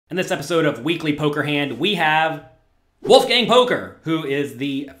In this episode of Weekly Poker Hand, we have Wolfgang Poker, who is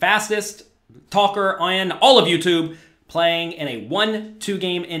the fastest talker on all of YouTube, playing in a 1-2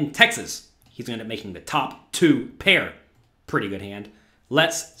 game in Texas. He's going to end up making the top 2 pair. Pretty good hand.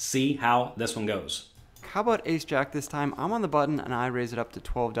 Let's see how this one goes. How about ace-jack this time? I'm on the button and I raise it up to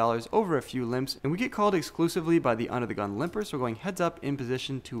 $12 over a few limps, and we get called exclusively by the under-the-gun limper, so we're going heads up in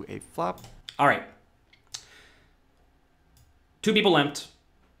position to a flop. All right. 2 people limped.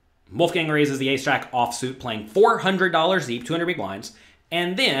 Wolfgang raises the ace-jack offsuit, playing $400 deep, 200 big blinds,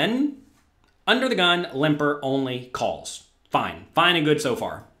 and then under-the-gun limper only calls. Fine. Fine and good so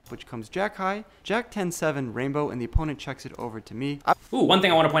far. Which comes jack high, jack 10-7 rainbow, and the opponent checks it over to me. Ooh, one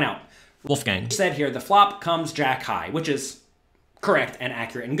thing I want to point out. Wolfgang said here, the flop comes jack high, which is correct and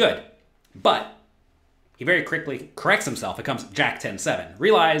accurate and good. But he very quickly corrects himself. It comes jack 10-7.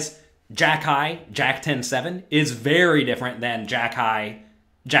 Realize jack high, jack 10-7 is very different than jack high,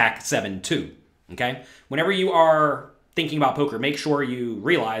 jack 7-2. Okay? Whenever you are thinking about poker, make sure you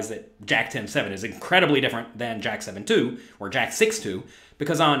realize that jack 10-7 is incredibly different than jack 7-2 or jack 6-2,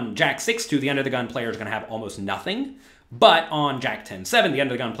 because on jack 6-2, the under-the-gun player is going to have almost nothing. But on jack 10-7, the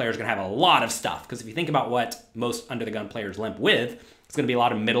under-the-gun player is going to have a lot of stuff. Because if you think about what most under-the-gun players limp with, it's going to be a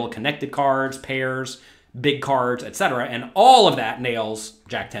lot of middle connected cards, pairs, big cards, etc. And all of that nails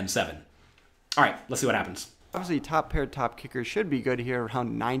jack 10-7. All right, let's see what happens. Obviously, top pair, top kicker should be good here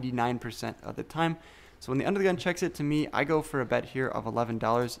around 99% of the time. So when the under-the-gun checks it to me, I go for a bet here of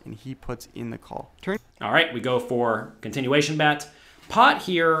 $11, and he puts in the call. Turn. All right, we go for continuation bet. Pot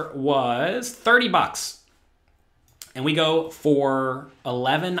here was 30 bucks. And we go for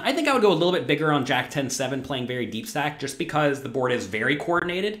 11. I think I would go a little bit bigger on jack 10-7, playing very deep stack, just because the board is very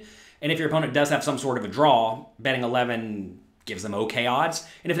coordinated. And if your opponent does have some sort of a draw, betting 11 gives them okay odds.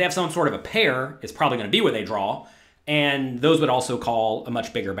 And if they have some sort of a pair, it's probably going to be where they draw. And those would also call a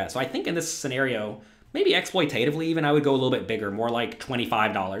much bigger bet. So I think in this scenario, maybe exploitatively even, I would go a little bit bigger, more like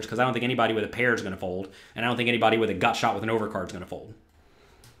 $25, because I don't think anybody with a pair is going to fold. And I don't think anybody with a gut shot with an overcard is going to fold.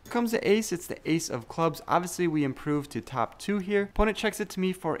 Comes the ace, it's the ace of clubs. Obviously, we improve to top 2 here. Opponent checks it to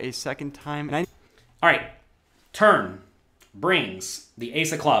me for a second time. And all right, turn brings the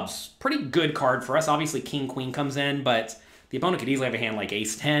ace of clubs. Pretty good card for us. Obviously, king, queen comes in, but the opponent could easily have a hand like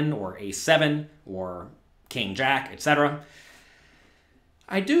ace 10 or ace 7 or king jack, etc.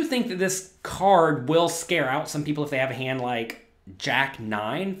 I do think that this card will scare out some people if they have a hand like jack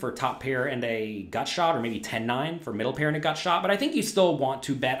 9 for top pair and a gut shot, or maybe 10-9 for middle pair and a gut shot. But I think you still want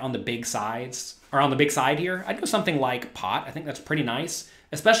to bet on the big sides, or on the big side here. I'd go something like pot. I think that's pretty nice,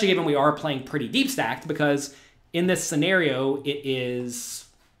 especially given we are playing pretty deep stacked, because in this scenario, it is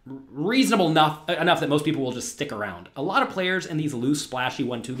reasonable enough that most people will just stick around. A lot of players in these loose, splashy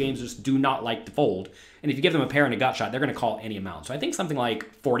 1-2 games just do not like to fold. And if you give them a pair and a gut shot, they're going to call any amount. So I think something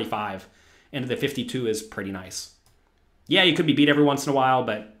like 45 into the 52 is pretty nice. Yeah, you could be beat every once in a while,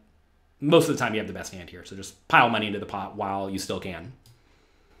 but most of the time you have the best hand here. So just pile money into the pot while you still can.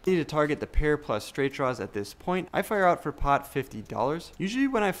 Need to target the pair plus straight draws at this point. I fire out for pot $50. Usually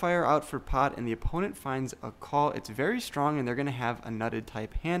when I fire out for pot and the opponent finds a call, it's very strong and they're going to have a nutted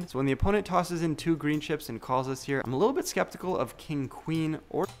type hand. So when the opponent tosses in 2 green chips and calls us here, I'm a little bit skeptical of king queen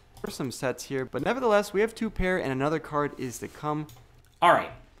or some sets here, but nevertheless we have 2 pair and another card is to come. All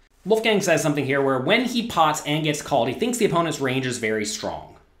right. Wolfgang says something here where when he pots and gets called, he thinks the opponent's range is very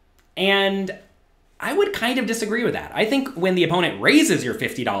strong. And I would kind of disagree with that. I think when the opponent raises your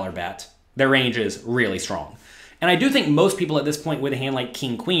 $50 bet, their range is really strong. And I do think most people at this point with a hand like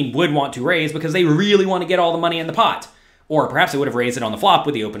king-queen would want to raise because they really want to get all the money in the pot. Or perhaps they would have raised it on the flop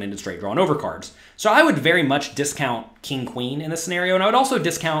with the open-ended straight draw and overcards. So I would very much discount king-queen in this scenario, and I would also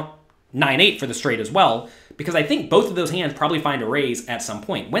discount 9-8 for the straight as well, because I think both of those hands probably find a raise at some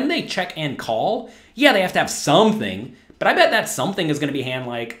point. When they check and call, yeah, they have to have something, but I bet that something is going to be a hand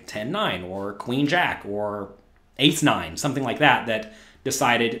like 10-9 or queen-jack or ace-9, something like that, that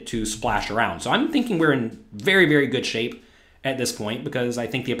decided to splash around. So I'm thinking we're in very, very good shape at this point, because I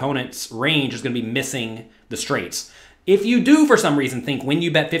think the opponent's range is going to be missing the straights. If you do, for some reason, think when you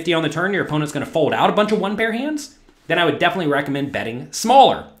bet 50 on the turn, your opponent's going to fold out a bunch of one-pair hands, then I would definitely recommend betting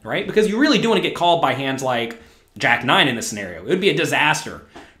smaller, right? Because you really do want to get called by hands like jack 9 in this scenario. It would be a disaster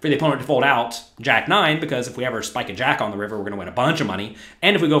for the opponent to fold out jack 9, because if we ever spike a jack on the river, we're going to win a bunch of money.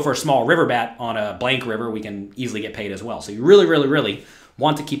 And if we go for a small river bet on a blank river, we can easily get paid as well. So you really, really, really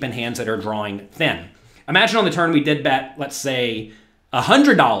want to keep in hands that are drawing thin. Imagine on the turn we did bet, let's say,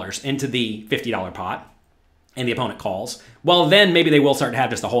 $100 into the $50 pot, and the opponent calls. Well, then maybe they will start to have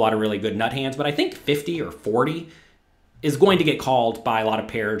just a whole lot of really good nut hands, but I think 50 or 40 is going to get called by a lot of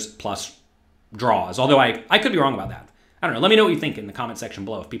pairs plus draws, although I could be wrong about that. I don't know. Let me know what you think in the comment section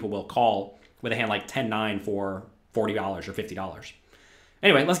below if people will call with a hand like 10-9 for $40 or $50.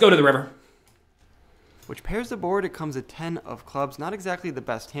 Anyway, let's go to the river. Which pairs the board. It comes a 10 of clubs. Not exactly the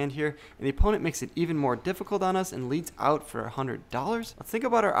best hand here, and the opponent makes it even more difficult on us and leads out for $100. Let's think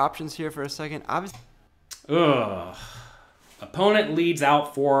about our options here for a second. Obviously, opponent leads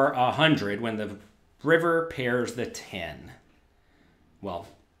out for 100 when the river pairs the 10. Well,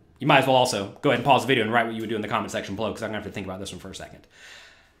 you might as well also go ahead and pause the video and write what you would do in the comment section below, because I'm going to have to think about this one for a second.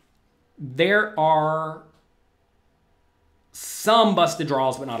 There are some busted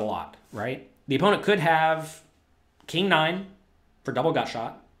draws, but not a lot, right? The opponent could have king 9 for double gut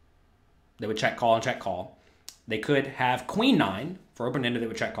shot. They would check call and check call. They could have queen 9 for open-ended. They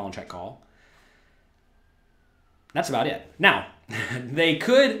would check call and check call. That's about it. Now, they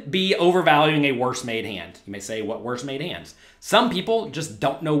could be overvaluing a worse made hand. You may say, what worse made hands? Some people just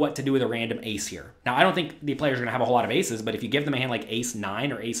don't know what to do with a random ace here. Now, I don't think the players are going to have a whole lot of aces, but if you give them a hand like ace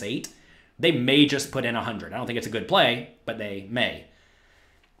 9 or ace 8, they may just put in 100. I don't think it's a good play, but they may.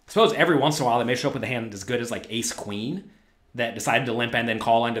 I suppose every once in a while they may show up with a hand as good as like ace queen that decided to limp and then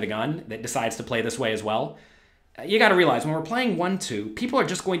call under the gun that decides to play this way as well. You got to realize when we're playing 1-2, people are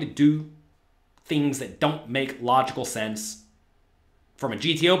just going to do things that don't make logical sense from a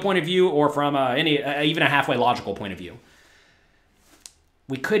GTO point of view or from even a halfway logical point of view.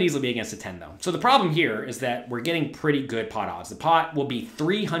 We could easily be against a 10 though. So the problem here is that we're getting pretty good pot odds. The pot will be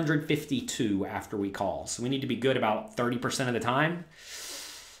 352 after we call. So we need to be good about 30% of the time.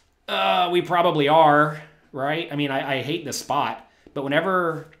 We probably are, right? I mean, I hate this spot, but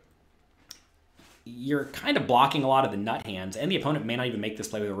whenever you're kind of blocking a lot of the nut hands, and the opponent may not even make this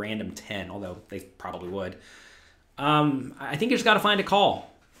play with a random 10, although they probably would. I think you just got to find a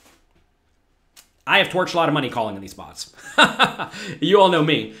call. I have torched a lot of money calling in these spots. You all know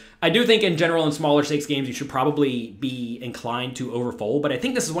me. I do think in general in smaller stakes games you should probably be inclined to overfold, but I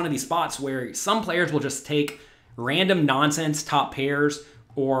think this is one of these spots where some players will just take random nonsense top pairs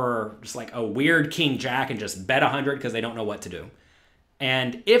or just like a weird king jack and just bet 100 because they don't know what to do.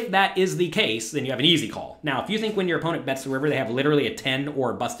 And if that is the case, then you have an easy call. Now, if you think when your opponent bets the river, they have literally a 10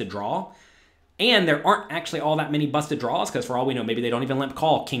 or a busted draw, and there aren't actually all that many busted draws, because for all we know, maybe they don't even limp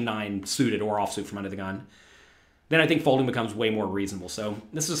call king 9 suited or offsuit from under the gun, then I think folding becomes way more reasonable. So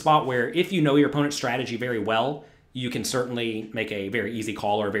this is a spot where if you know your opponent's strategy very well, you can certainly make a very easy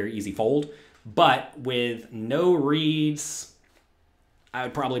call or a very easy fold. But with no reads, I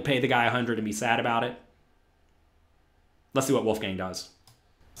would probably pay the guy 100 and be sad about it. Let's see what Wolfgang does.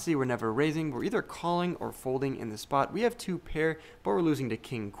 See, we're never raising. We're either calling or folding in the spot. We have 2 pair, but we're losing to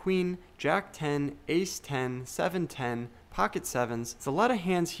king queen, jack 10, ace 10, 7 10, pocket 7s. It's a lot of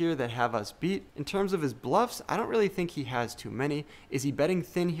hands here that have us beat. In terms of his bluffs, I don't really think he has too many. Is he betting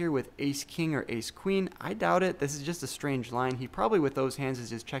thin here with ace king or ace queen? I doubt it. This is just a strange line. He probably with those hands is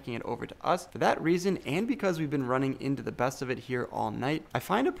just checking it over to us. For that reason, and because we've been running into the best of it here all night, I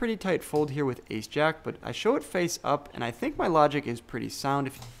find a pretty tight fold here with ace jack, but I show it face up, and I think my logic is pretty sound.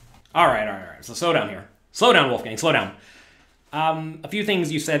 All right. So slow down here. Slow down, Wolfgang. Slow down. A few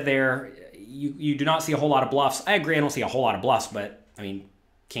things you said there. You do not see a whole lot of bluffs. I agree, I don't see a whole lot of bluffs, but, I mean,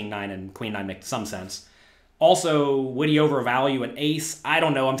 king 9 and queen 9 make some sense. Also, would he overvalue an ace? I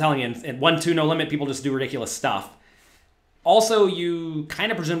don't know. I'm telling you, in 1-2 no limit, people just do ridiculous stuff. Also, you kind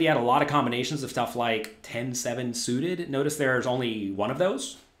of presumed he had a lot of combinations of stuff like 10-7 suited. Notice there's only one of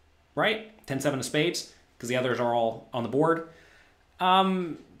those, right? 10-7 of spades, because the others are all on the board.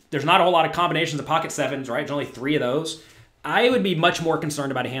 There's not a whole lot of combinations of pocket 7s, right? There's only 3 of those. I would be much more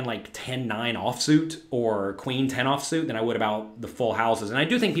concerned about a hand like 10-9 offsuit or queen 10 offsuit than I would about the full houses. And I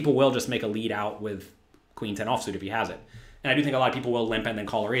do think people will just make a lead out with queen 10 offsuit if he has it. And I do think a lot of people will limp and then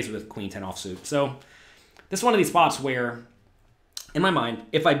call a raise with queen 10 offsuit. So this is one of these spots where, in my mind,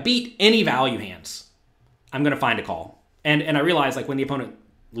 if I beat any value hands, I'm going to find a call. And I realize like when the opponent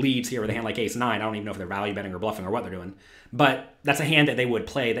leads here with a hand like ace 9, I don't even know if they're value betting or bluffing or what they're doing. But that's a hand that they would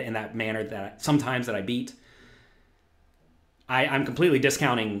play in that manner that sometimes that I beat. I'm completely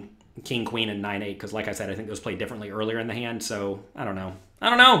discounting king, queen, and 9-8 because, like I said, I think those played differently earlier in the hand. So I don't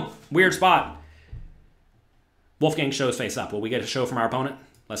know. Weird spot. Wolfgang shows face up. Will we get a show from our opponent?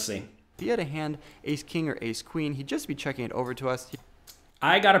 Let's see. If he had a hand, ace king or ace queen, he'd just be checking it over to us.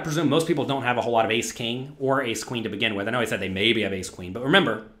 I got to presume most people don't have a whole lot of ace king or ace queen to begin with. I know I said they maybe have ace queen, but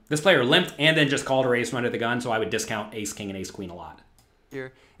remember, this player limped and then just called a raise from under the gun, so I would discount ace king and ace queen a lot.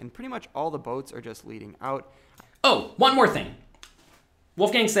 Here, and pretty much all the boats are just leading out. Oh, one more thing.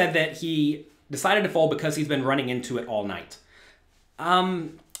 Wolfgang said that he decided to fold because he's been running into it all night.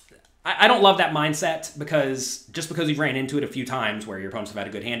 I don't love that mindset because just because you've ran into it a few times where your opponents have had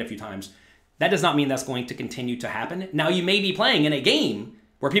a good hand a few times that does not mean that's going to continue to happen. Now, you may be playing in a game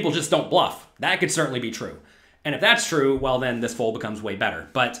where people just don't bluff. That could certainly be true. And if that's true, well, then this fold becomes way better.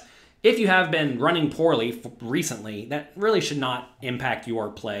 But if you have been running poorly recently, that really should not impact your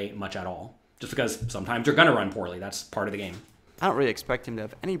play much at all. Just because sometimes you're going to run poorly. That's part of the game. I don't really expect him to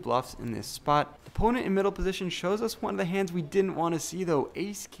have any bluffs in this spot. The opponent in middle position shows us one of the hands we didn't want to see, though.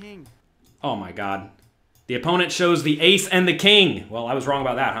 Ace-king. Oh my god. The opponent shows the ace and the king. Well, I was wrong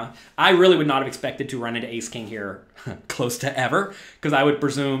about that, huh? I really would not have expected to run into ace-king here close to ever, because I would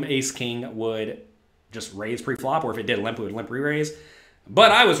presume ace-king would just raise pre-flop, or if it did limp, it would limp re-raise.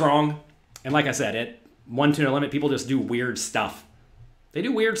 But I was wrong. And like I said, at 1-2 limit, people just do weird stuff. They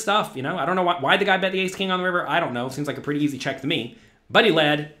do weird stuff, you know? I don't know why the guy bet the ace-king on the river. I don't know. Seems like a pretty easy check to me. But he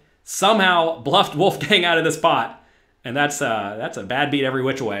led, somehow bluffed Wolfgang out of the spot. And that's a bad beat every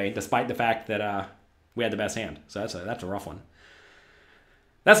which way, despite the fact that we had the best hand. So that's a rough one.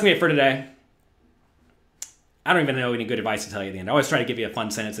 That's going to be it for today. I don't even know any good advice to tell you at the end. I always try to give you a fun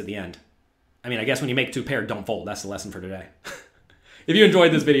sentence at the end. I mean, I guess when you make two pair, don't fold. That's the lesson for today. If you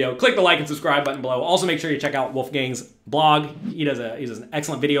enjoyed this video, click the like and subscribe button below. Also, make sure you check out Wolfgang's blog. He does an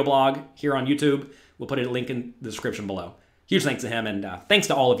excellent video blog here on YouTube. We'll put a link in the description below. Huge thanks to him, and thanks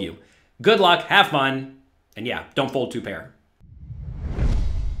to all of you. Good luck, have fun, and yeah, don't fold two pair.